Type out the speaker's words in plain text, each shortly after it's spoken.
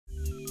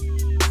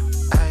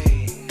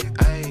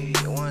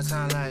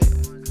time like,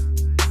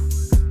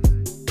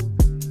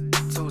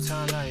 two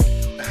time like,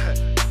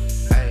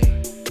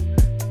 hey,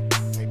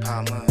 let me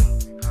pop up.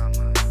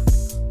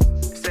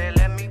 Say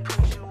let me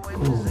put you in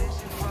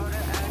position for the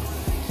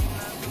acquisition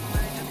of the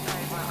major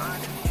paper.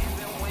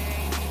 Even we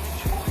ain't even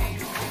tripping,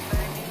 you can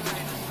make me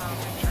like the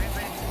something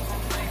dripping.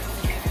 Flavors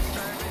get it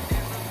serving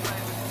different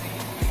flavors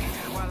TV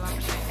while I'm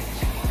chasing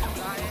cheese,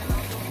 flying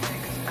on the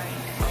makers. Hey,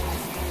 old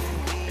school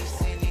weeds,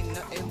 sending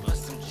nothing but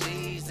some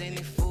G's.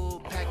 Any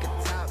full pack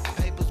of top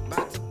papers,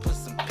 about to put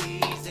some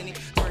P's in it.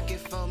 Work it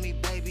for me,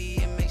 baby,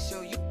 and make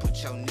sure you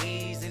put your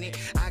knees in it.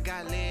 I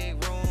got leg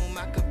room,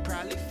 I could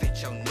probably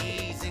fit your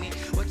knees in it.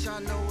 What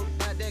y'all know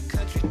about that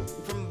country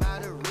from by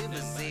the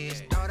river's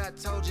edge? Thought I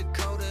told you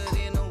colder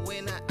than a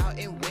winter out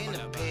in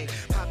Winnipeg.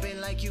 Popping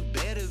like you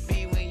better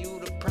be when you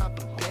the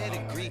proper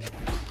pedigree.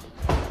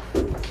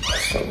 I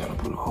still gotta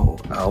put a whole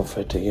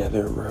outfit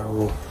together,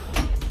 bro.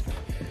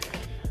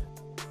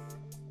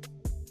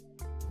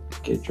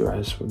 Get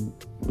dressed. We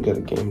got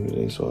a game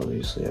today, so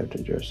obviously I have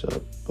to dress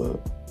up,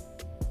 but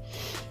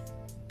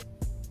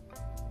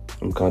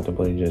I'm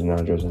contemplating just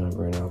not dressing up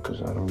right now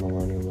because I don't know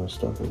where any of my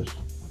stuff is.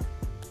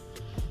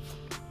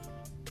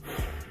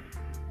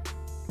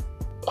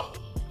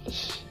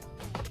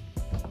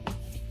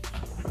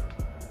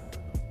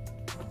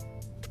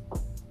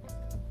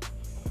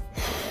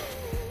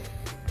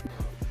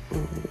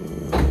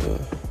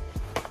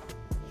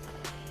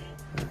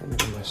 Alright,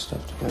 get my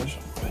stuff together, so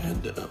I'm gonna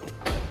head down.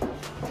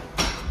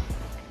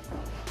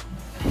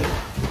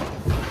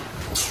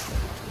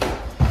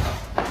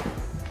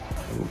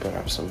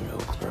 Grab some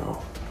milk,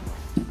 bro.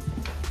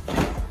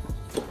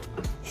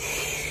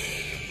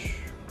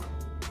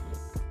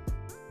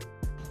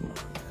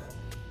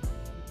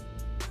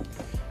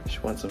 She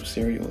wants some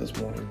cereal this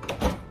morning.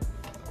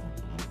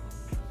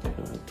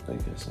 I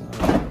guess not.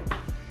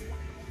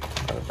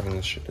 Gotta bring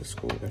this shit to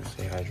school, gotta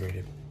stay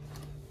hydrated.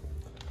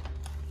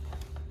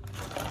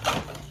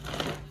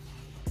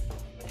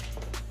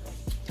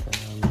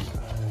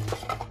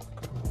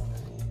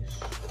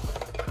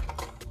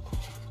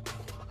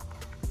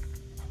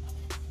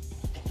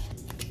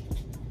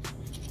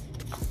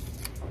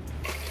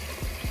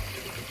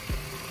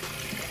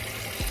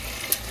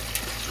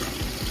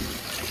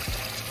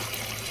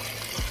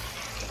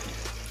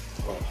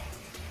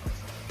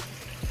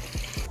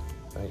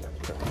 I gotta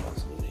try to find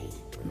something to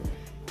eat, bro.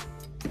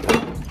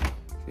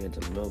 If we had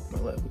some milk, my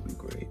life would be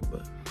great,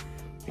 but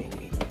we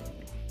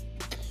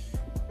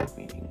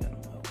ain't got no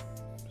milk.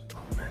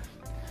 Oh, man.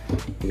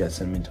 We got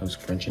Cinnamon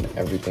Toast Crunch and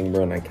everything,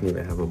 bro, and I can't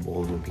even have a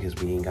bowl of it because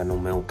we ain't got no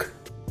milk.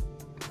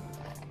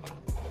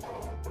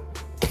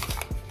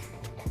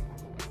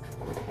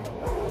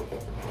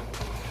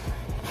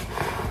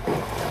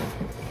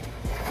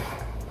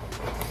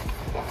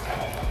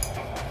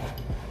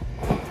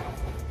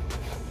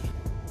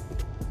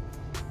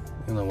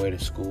 On the way to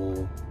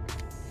school,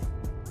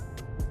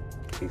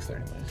 it takes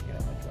 30 minutes to get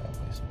out my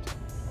driveway sometimes.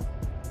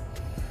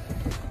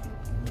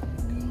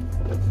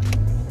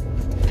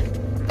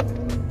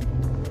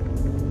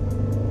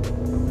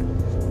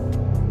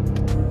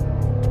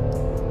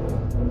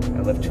 I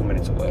live 2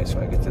 minutes away, so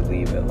I get to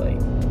leave at like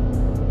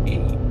 8,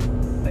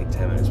 like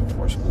 10 minutes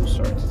before school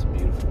starts. It's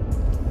beautiful.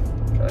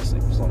 Try to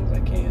sleep as long as I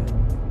can,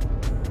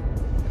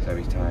 because I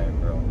be tired,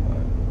 bro.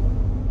 But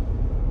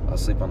I'll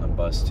sleep on the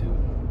bus too.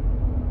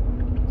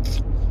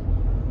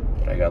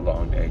 But I got a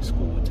long day at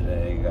school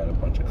today. I got a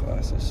bunch of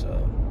classes, so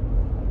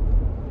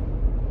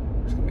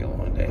it's gonna be a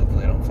long day.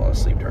 Hopefully I don't fall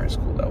asleep during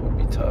school. That would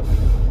be tough,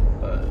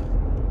 but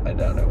I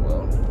doubt I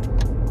will.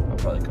 I'll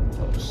probably come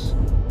close.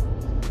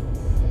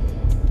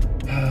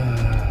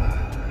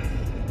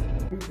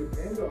 We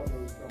depend on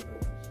those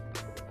companies.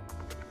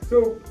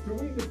 So, do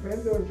we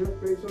depend on Jeff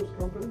Bezos'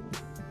 company?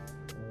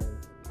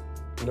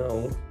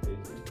 No.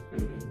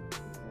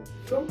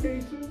 Some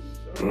cases,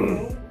 I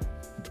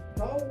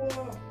don't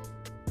know.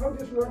 How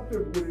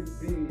disruptive would it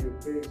be if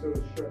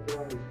Bezos shut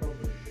down his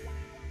company?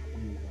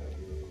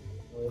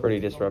 Pretty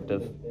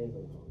disruptive.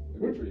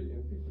 Which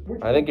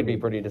I think it'd be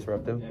pretty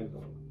disruptive.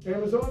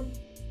 Amazon?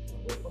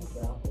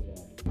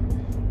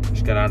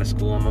 Just got out of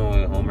school. I'm on my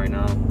way home right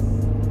now.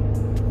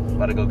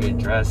 About to go get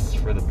dressed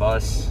for the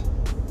bus.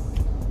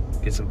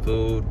 Get some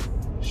food.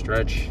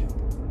 Stretch.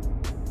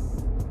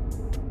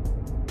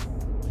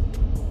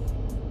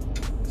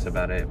 That's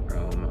about it,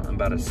 bro. I'm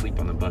about to sleep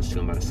on the bus too.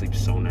 I'm about to sleep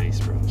so nice,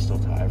 bro. I'm still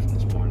tired from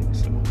this morning,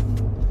 so you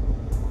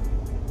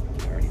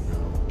already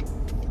know.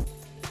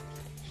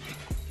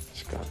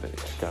 Just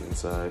got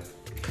inside.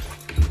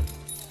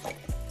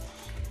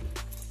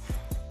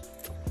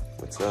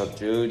 What's up,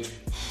 Juge?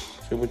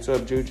 Say what's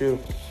up, Juju.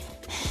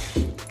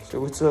 Say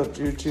what's up,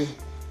 Juju.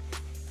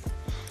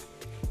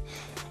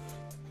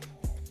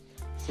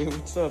 Say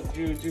what's up,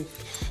 Juju.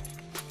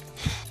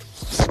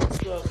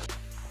 What's up?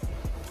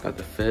 Got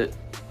the fit.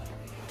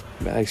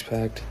 Bags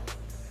packed.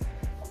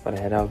 About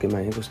to head out, get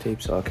my ankles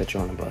taped, so I'll catch you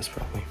on the bus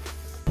probably.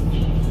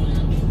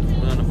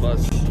 We're on the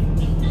bus. It's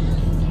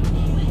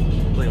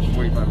like a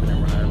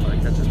 45-minute ride, but I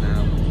catch it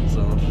now,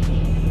 so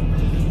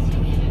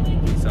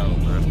peace out,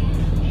 man.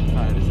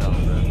 Alright, peace out,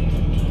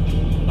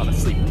 man. On the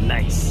Sleep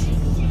nice.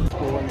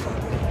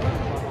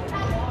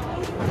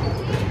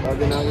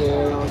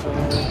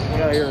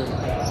 Yeah, here.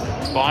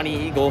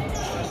 Bonnie Eagle.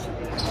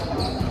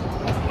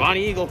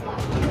 Bonnie Eagle. Say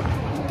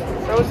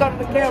what's up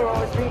to the camera,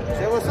 OSG.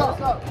 Say what's up.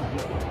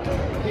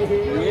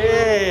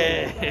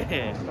 Yeah.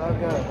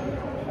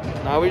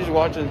 Okay. Nah, we just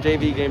watching the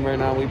JV game right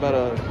now. I'm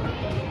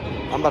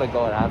about to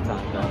go at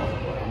halftime now.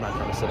 I'm not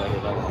trying to sit out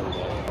here that long.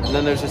 And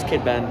then there's this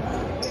kid Ben.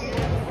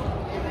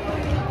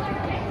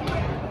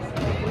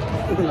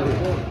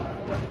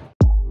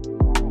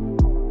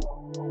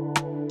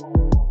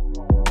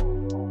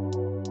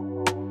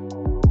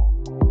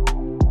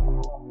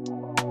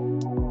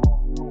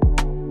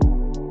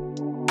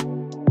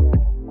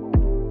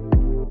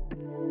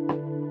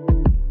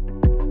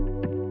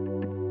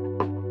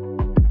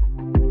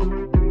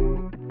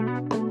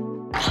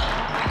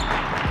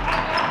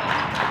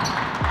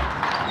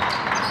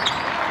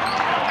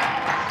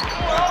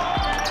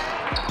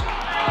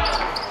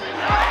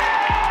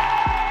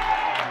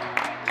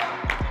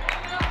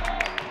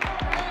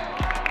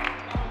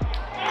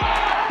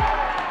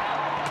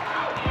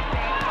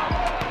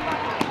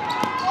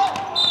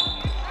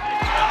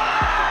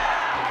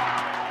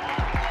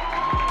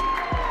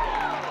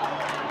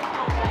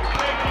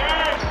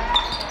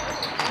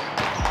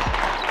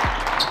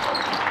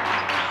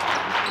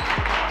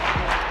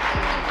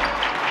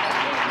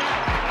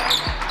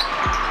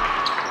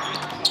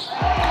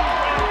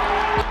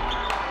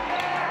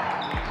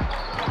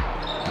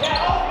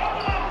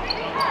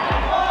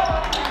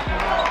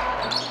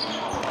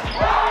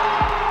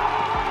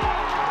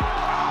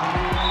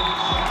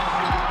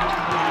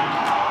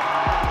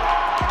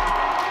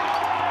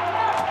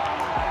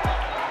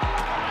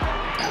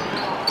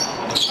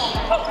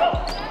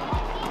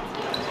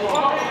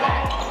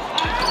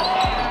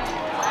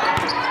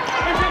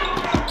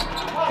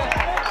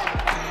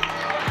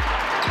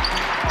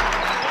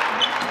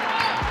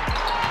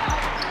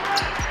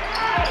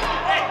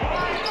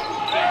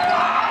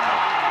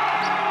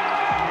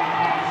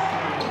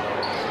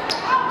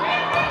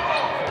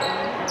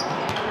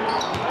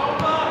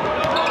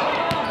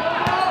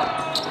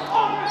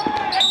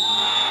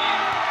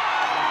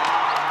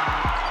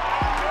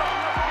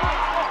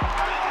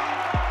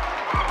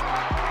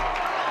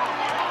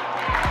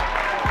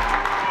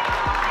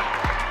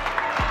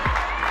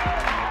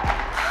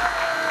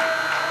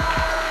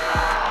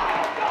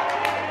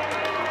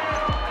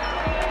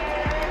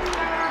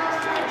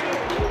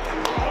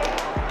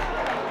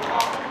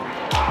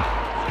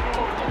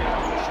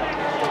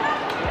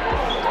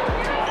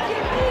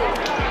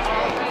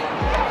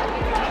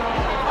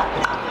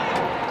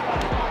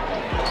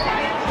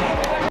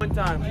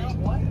 Time.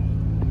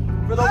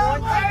 For the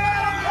one time.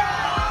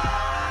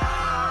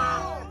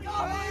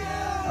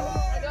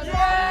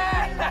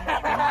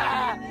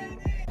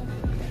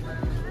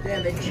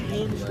 Damn, they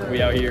changed the...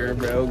 We out here,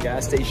 bro.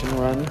 Gas station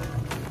run.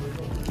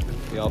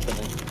 We all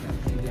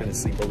finna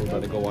sleep over,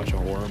 about to go watch a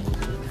horror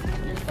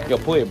movie. Yo,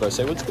 Puya, bro,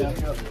 say what's good.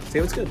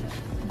 Say what's good.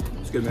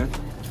 It's good, man.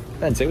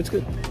 Ben, say what's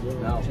good.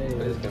 No.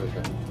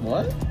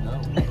 What? No.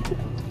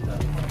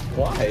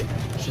 Why?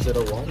 She said,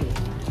 oh, wrong.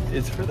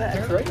 It's for that.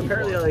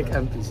 Apparently I like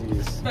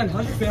NPCs. Man,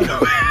 how's your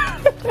family?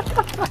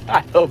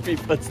 I hope he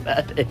puts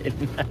that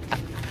in.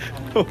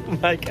 Oh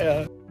my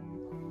god.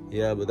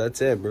 Yeah, but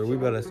that's it, bro. We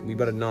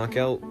better knock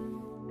out.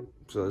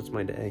 So that's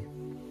my day.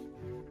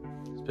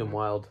 It's been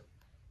wild.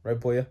 Right,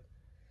 Poya?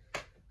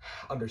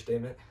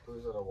 Understatement.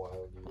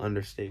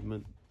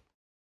 Understatement.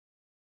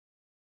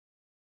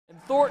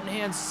 And Thornton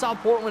hands South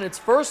Portland its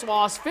first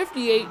loss,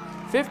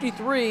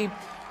 58-53.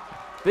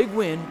 Big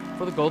win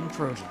for the Golden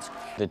Trojans.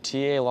 The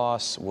TA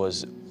loss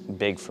was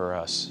big for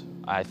us.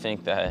 I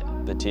think that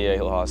the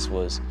TA loss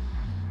was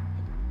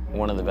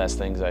one of the best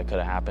things that could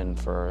have happened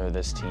for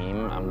this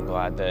team. I'm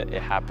glad that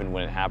it happened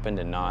when it happened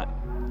and not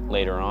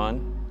later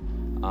on.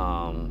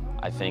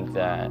 I think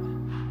that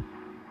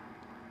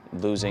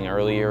losing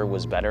earlier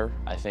was better.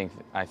 I think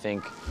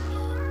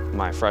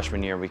my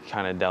freshman year we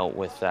kind of dealt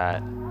with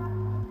that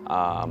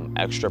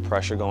extra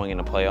pressure going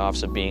into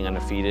playoffs of being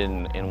undefeated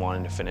and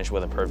wanting to finish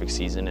with a perfect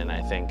season, and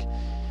I think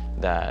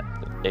that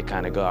it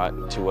kind of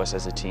got to us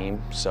as a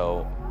team.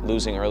 So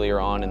losing earlier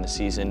on in the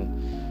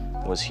season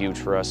was huge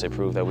for us. It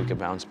proved that we could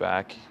bounce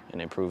back,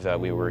 and it proved that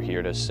we were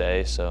here to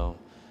stay. So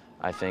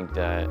I think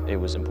that it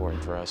was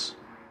important for us.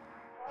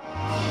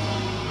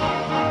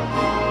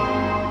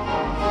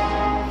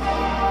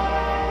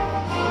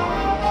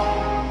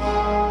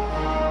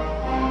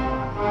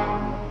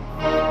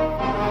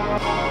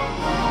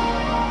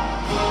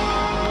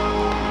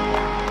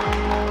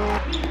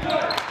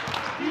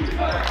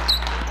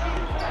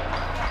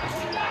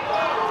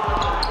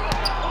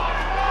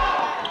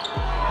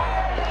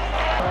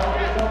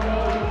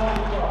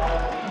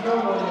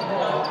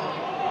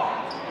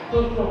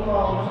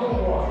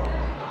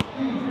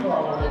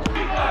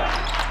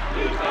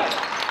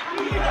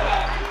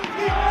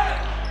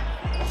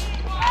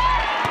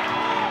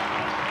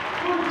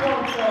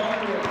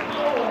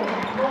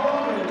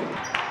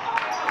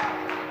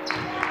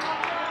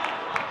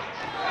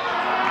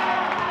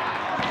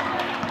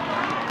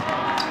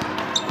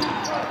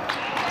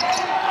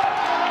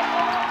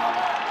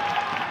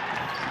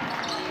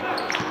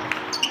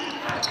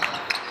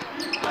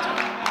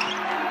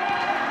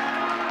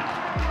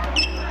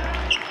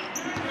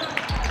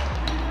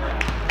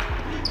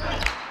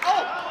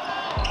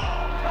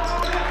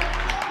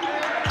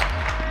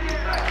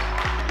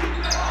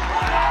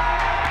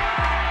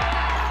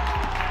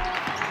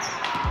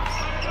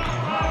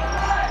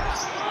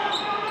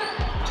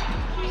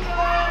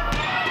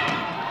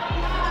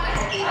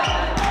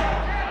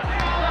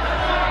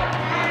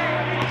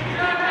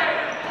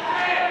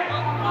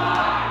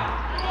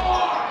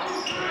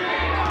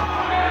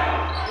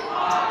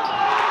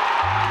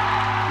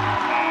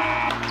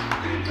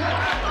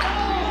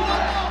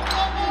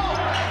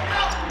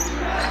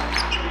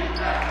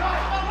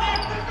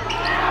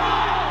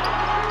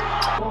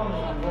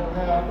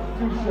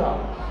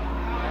 Styles.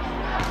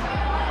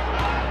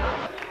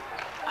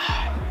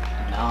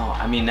 No,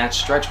 I mean, that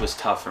stretch was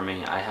tough for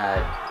me.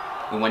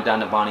 We went down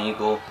to Bonnie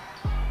Eagle.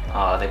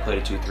 They played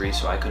a 2-3,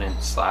 so I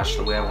couldn't slash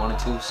the way I wanted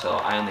to. So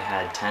I only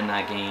had 10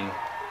 that game.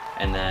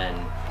 And then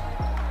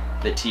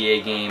the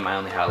TA game, I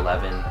only had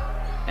 11.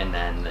 And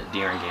then the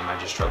Deering game, I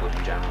just struggled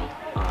in general.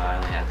 I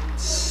only had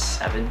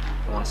 7,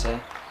 I want to say.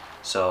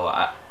 So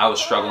I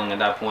was struggling at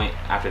that point.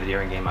 After the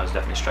Deering game, I was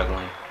definitely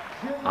struggling.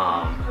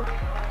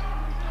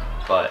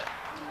 But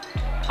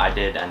I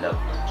did end up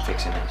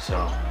fixing it, so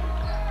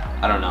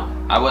I don't know.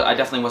 I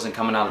definitely wasn't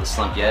coming out of the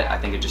slump yet. I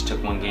think it just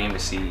took one game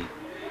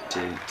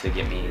to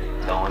get me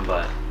going,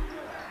 but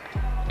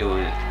it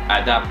was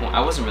at that point I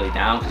wasn't really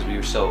down because we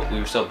were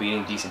still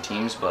beating decent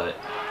teams, but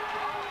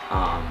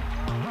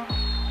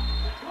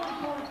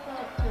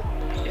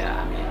yeah,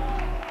 I mean,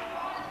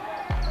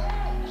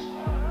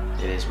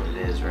 it is what it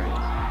is,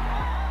 right?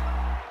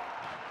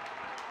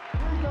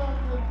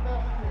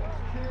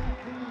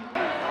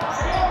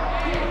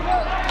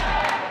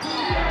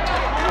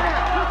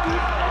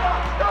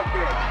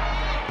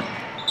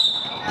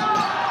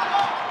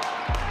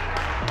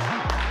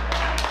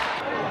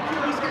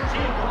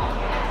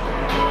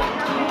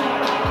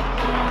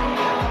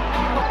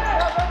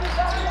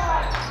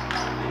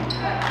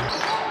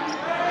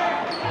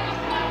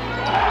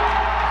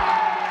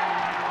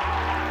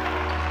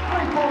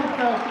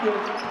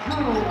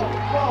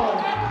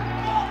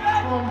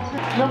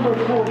 Number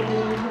 14,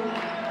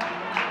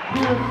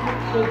 here's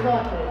the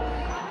Zaka,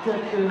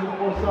 checked in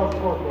for South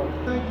Portland.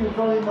 Thank you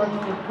very much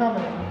for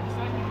coming.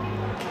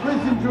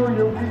 Please enjoy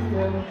your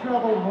weekend and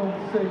travel home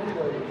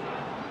safely.